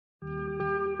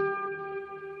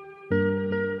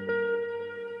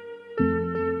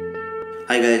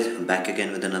Hi guys, I'm back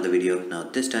again with another video. Now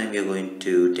this time we are going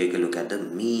to take a look at the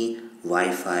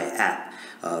MiWiFi app,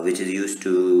 which is used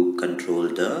to control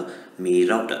the Mi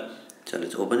router. So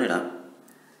let's open it up.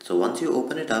 So once you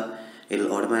open it up,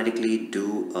 it'll automatically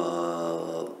do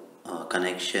a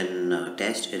connection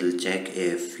test. It'll check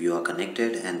if you are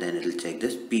connected and then it'll check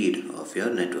the speed of your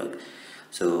network.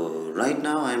 So right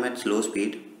now I'm at slow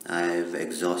speed. I've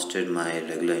exhausted my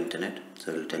regular internet,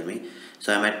 so it'll tell me.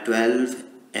 So I'm at 12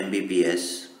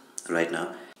 Mbps right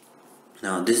now.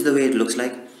 Now this is the way it looks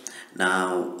like.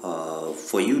 Now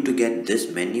for you to get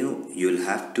this menu, you'll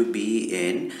have to be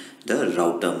in the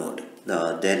router mode.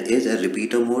 There is a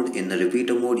repeater mode. In the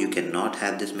repeater mode you cannot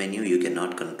have this menu, you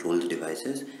cannot control the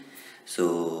devices.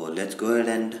 So let's go ahead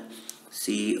and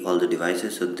see all the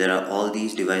devices. So there are all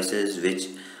these devices which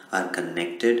are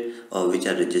connected or which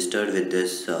are registered with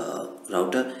this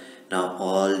router. Now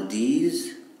all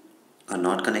these are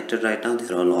not connected right now,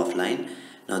 they're all offline.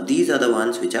 Now these are the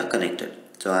ones which are connected.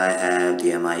 So I have the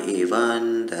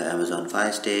MiA1, the Amazon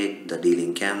Fire Stick, the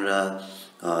D-Link camera,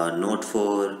 Note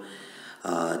 4,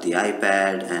 the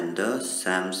iPad and the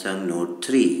Samsung Note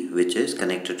 3, which is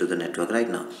connected to the network right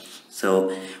now.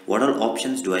 So what all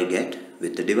options do I get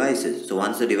with the devices? So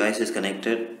once the device is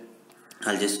connected,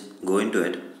 I'll just go into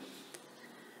it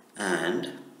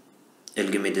and it'll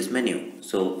give me this menu.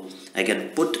 So I can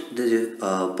put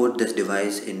this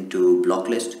device into block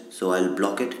list. So I'll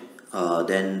block it.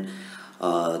 Then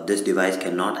this device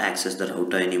cannot access the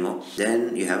router anymore.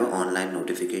 Then you have an online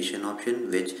notification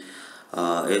option, which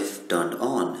if turned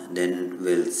on, then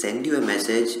will send you a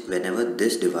message whenever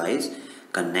this device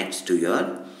connects to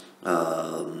your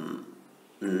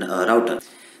router.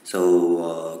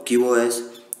 So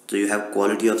QoS, so you have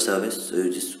quality of service, so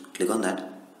you just click on that.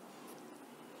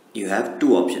 You have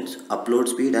two options, upload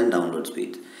speed and download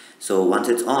speed. So once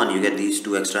it's on, you get these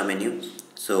two extra menus.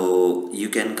 So you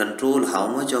can control how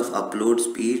much of upload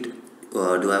speed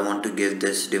do I want to give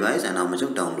this device and how much of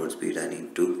download speed I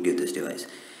need to give this device.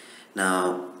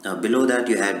 Now below that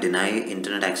you have deny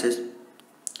internet access.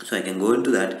 So I can go into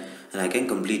that and I can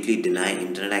completely deny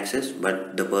internet access,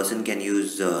 but the person can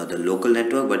use the local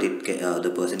network, but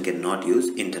the person cannot use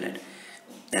internet.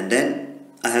 And then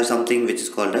I have something which is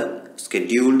called a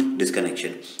scheduled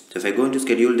disconnection. So if I go into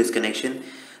scheduled disconnection,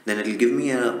 then it will give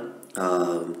me a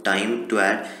time to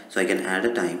add. So I can add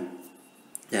a time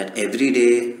that every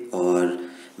day or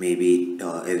maybe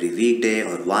every weekday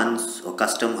or once or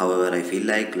custom, however I feel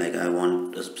like I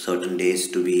want certain days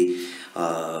to be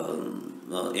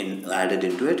added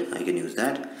into it. I can use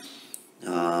that.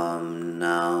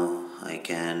 Now I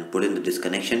can put in the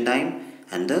disconnection time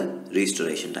and the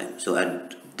restoration time. So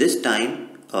at this time,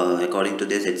 according to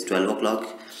this, it's 12 o'clock.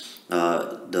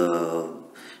 The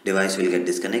device will get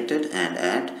disconnected, and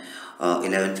at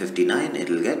 11:59 it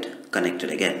will get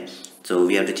connected again. So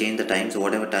we have to change the time. So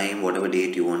whatever time, whatever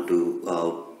date you want to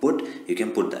put, you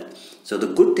can put that. So the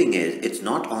good thing is it's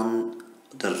not on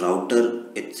the router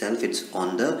itself, it's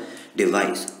on the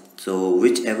device. So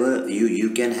whichever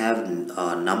you can have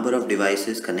a number of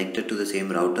devices connected to the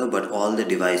same router, but all the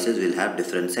devices will have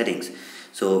different settings.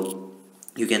 So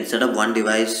you can set up one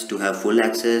device to have full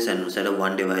access and set up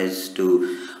one device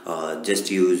to just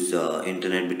use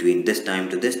internet between this time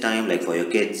to this time. Like for your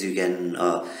kids, you can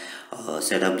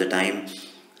set up the time.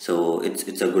 So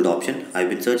it's a good option. I've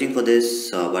been searching for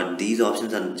this, but these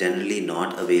options are generally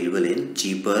not available in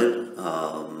cheaper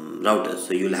routers.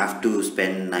 So you'll have to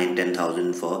spend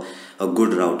 9-10,000 for a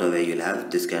good router where you'll have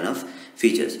this kind of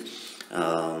features.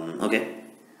 Okay.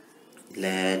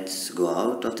 Let's go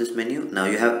out of this menu. Now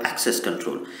you have access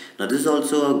control. Now this is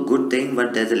also a good thing,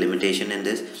 but there's a limitation in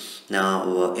this.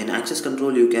 Now in access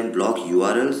control you can block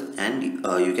URLs and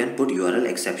you can put URL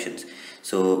exceptions.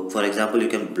 So for example, you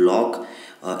can block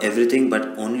everything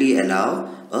but only allow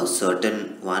a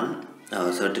certain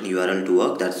URL to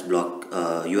work. That's block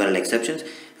URL exceptions,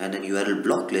 and then URL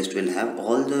block list will have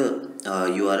all the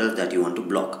URLs that you want to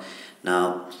block.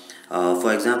 Now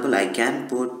for example, I can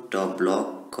put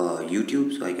block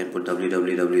YouTube, so I can put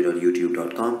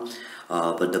www.youtube.com,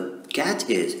 but the catch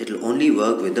is it will only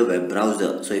work with the web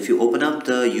browser. So if you open up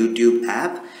the YouTube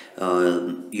app,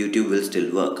 YouTube will still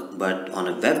work, but on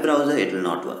a web browser it will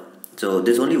not work. So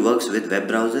this only works with web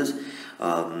browsers.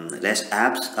 Rest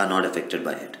apps are not affected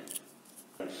by it.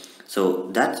 So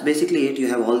that's basically it. You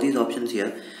have all these options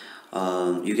here.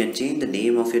 You can change the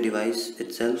name of your device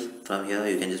itself. From here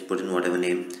you can just put in whatever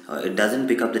name. It doesn't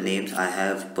pick up the names. I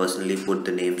have personally put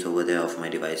the names over there of my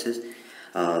devices.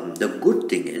 The good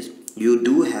thing is you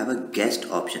do have a guest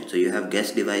option. So you have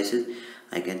guest devices.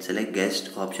 I can select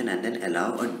guest option and then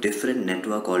allow a different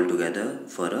network altogether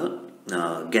for a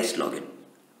guest login.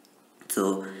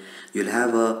 So you'll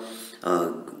have a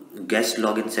guest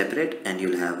login separate, and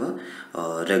you'll have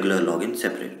a regular login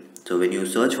separate. So when you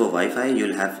search for Wi-Fi,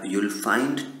 you'll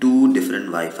find two different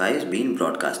Wi-Fi's being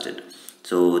broadcasted.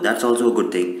 So that's also a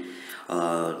good thing.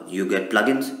 You get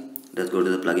plugins. Let's go to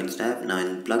the plugins tab. Now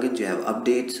in plugins you have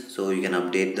updates, so you can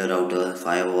update the router,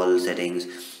 firewall settings,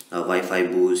 Wi-Fi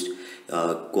boost,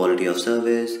 quality of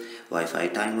service, Wi-Fi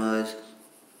timers,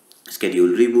 schedule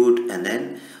reboot, and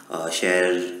then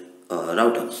share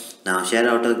router. Now share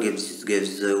router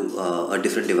gives a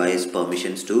different device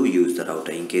permissions to use the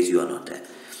router in case you are not there.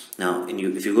 Now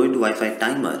if you go into Wi-Fi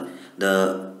timer,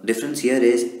 the difference here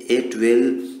is it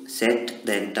will set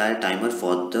the entire timer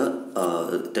for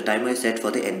the timer is set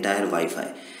for the entire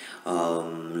Wi-Fi.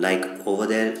 Like over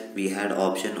there we had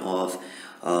option of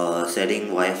setting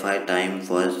Wi-Fi time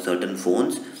for certain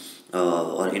phones,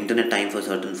 or internet time for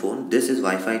certain phone. This is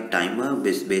Wi-Fi timer.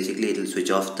 Basically it will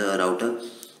switch off the router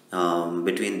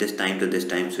between this time to this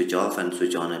time, switch off and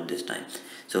switch on at this time.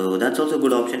 So that's also a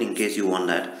good option in case you want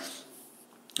that.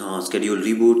 Schedule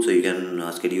reboot, so you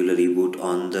can schedule a reboot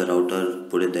on the router,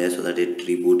 put it there so that it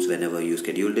reboots whenever you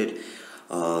scheduled it.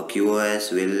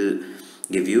 QoS will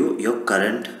give you your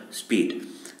current speed.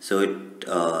 So it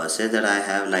says that I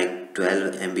have like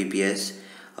 12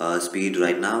 Mbps speed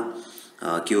right now.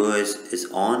 QoS is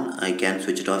on. I can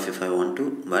switch it off if I want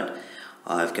to, but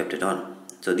I've kept it on.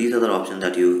 So these are the options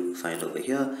that you find over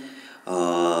here.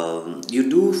 You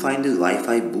do find this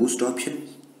Wi-Fi boost option.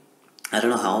 I don't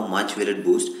know how much will it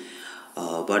boost,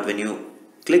 but when you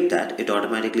click that, it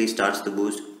automatically starts the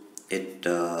boost. It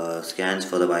scans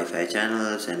for the Wi-Fi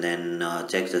channels, and then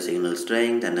checks the signal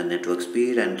strength and the network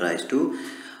speed and tries to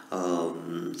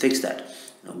fix that.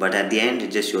 But at the end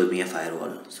it just shows me a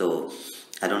firewall. So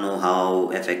I don't know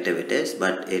how effective it is,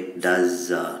 but it does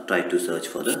try to search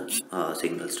for the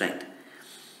signal strength.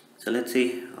 So let's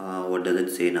see what does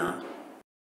it say now.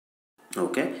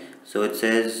 Okay, so it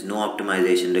says no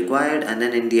optimization required, and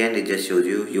then in the end it just shows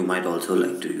you might also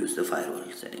like to use the firewall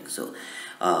settings. So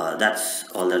that's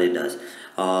all that it does.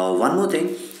 One more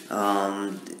thing,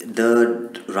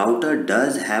 the router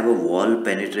does have a wall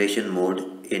penetration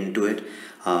mode into it,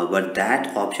 but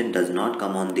that option does not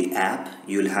come on the app.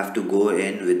 You'll have to go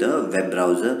in with a web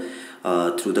browser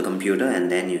through the computer,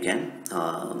 and then you can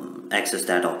access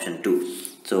that option too.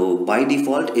 So by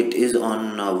default it is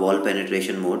on wall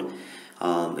penetration mode.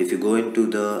 If you go into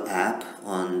the app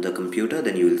on the computer,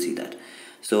 then you will see that.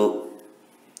 So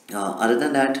other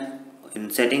than that,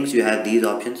 in settings you have these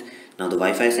options. Now the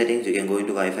Wi-Fi settings, you can go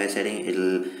into Wi-Fi setting.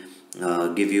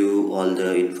 It'll give you all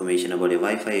the information about your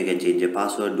Wi-Fi. You can change your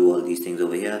password, do all these things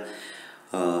over here.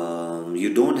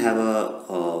 You don't have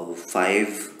a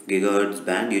 5 gigahertz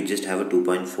band, you just have a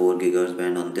 2.4 gigahertz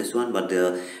band on this one. But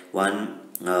the one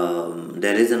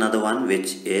there is another one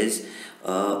which is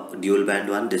a dual band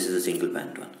one. This is a single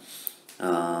band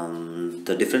one.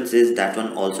 The difference is that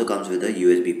one also comes with a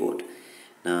USB port.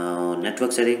 Now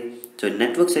network setting, so in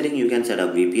network setting you can set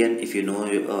up VPN. If you know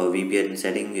VPN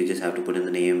setting, you just have to put in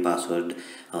the name, password,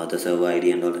 the server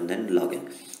ID and all, and then log in.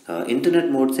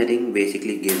 Internet mode setting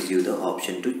basically gives you the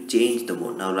option to change the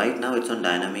mode. Now right now it's on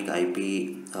dynamic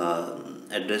IP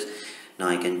address. Now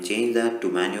I can change that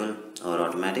to manual or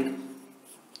automatic.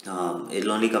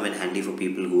 It'll only come in handy for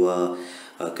people who are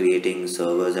creating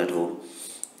servers at home,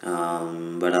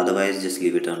 but otherwise just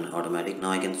leave it on automatic.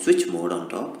 Now I can switch mode on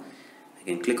top. I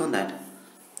can click on that.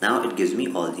 Now it gives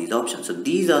me all these options. So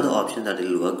these are the options that it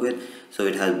will work with. So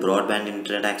it has broadband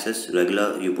internet access,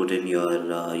 regular, you put in your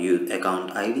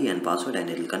account ID and password and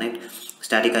it will connect.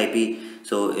 Static IP,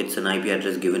 so it's an IP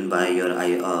address given by your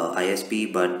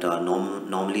ISP, but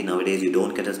normally nowadays you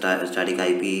don't get a static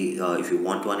IP. If you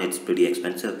want one, it's pretty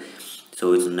expensive,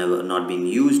 so it's not been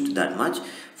used that much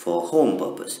for home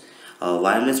purpose.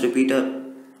 Wireless repeater,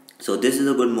 so this is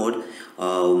a good mode.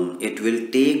 It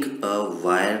will take a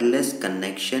wireless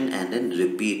connection and then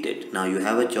repeat it. Now you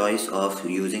have a choice of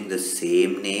using the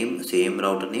same name, same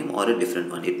router name, or a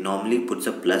different one. It normally puts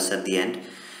a plus at the end.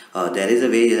 There is a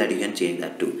way that you can change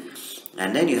that too.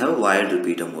 And then you have a wired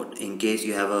repeater mode. In case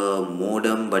you have a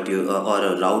modem but you or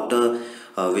a router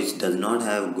which does not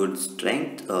have good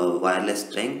strength, wireless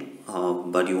strength,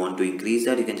 but you want to increase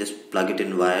that, you can just plug it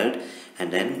in wired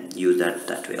and then use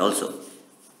that way also.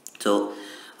 So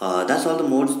that's all the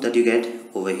modes that you get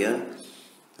over here.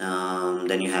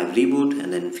 Then you have reboot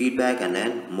and then feedback and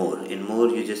then more. In more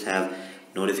you just have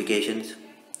notifications,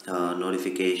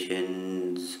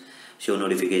 show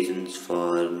notifications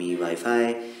for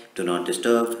MiWiFi, do not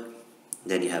disturb.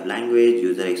 Then you have language,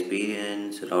 user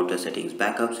experience, router settings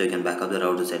backup, so you can back up the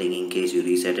router setting in case you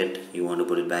reset it, you want to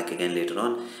put it back again later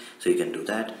on, so you can do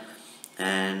that.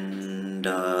 and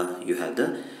you have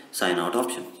the sign out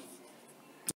option.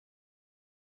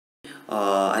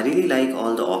 I really like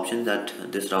all the options that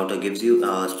this router gives you,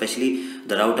 especially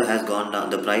the router has gone down,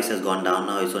 the price has gone down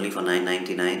now, it's only for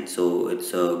 $9.99, so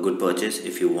it's a good purchase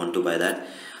if you want to buy that.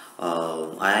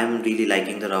 I am really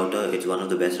liking the router, it's one of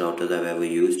the best routers I've ever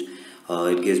used.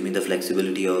 It gives me the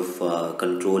flexibility of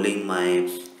controlling my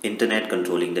internet,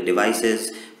 controlling the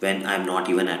devices when I'm not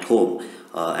even at home.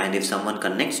 And if someone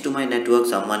connects to my network,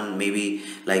 someone maybe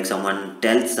like someone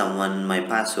tells someone my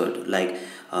password, like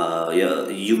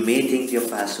you may think your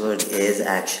password is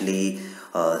actually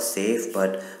safe,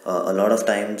 but a lot of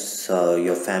times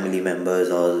your family members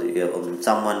or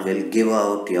someone will give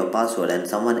out your password and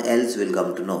someone else will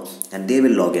come to know and they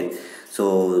will log in.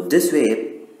 So this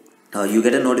way you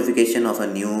get a notification of a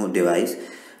new device.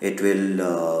 It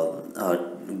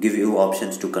will give you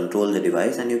options to control the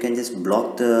device, and you can just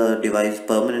block the device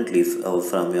permanently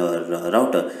from your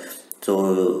router.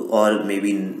 So, or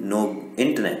maybe no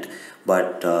internet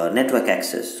but network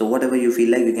access. So whatever you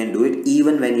feel like, you can do it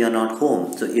even when you're not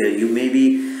home. So you may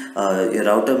be your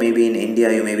router may be in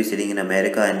India, you may be sitting in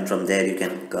America, and from there you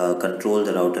can control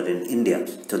the router in India.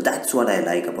 So that's what I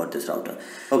like about this router.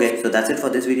 Okay, so that's it for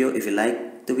this video. If you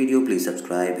like the video, please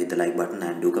subscribe, hit the like button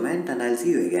and do comment, and I'll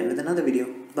see you again with another video.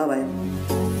 Bye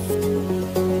bye.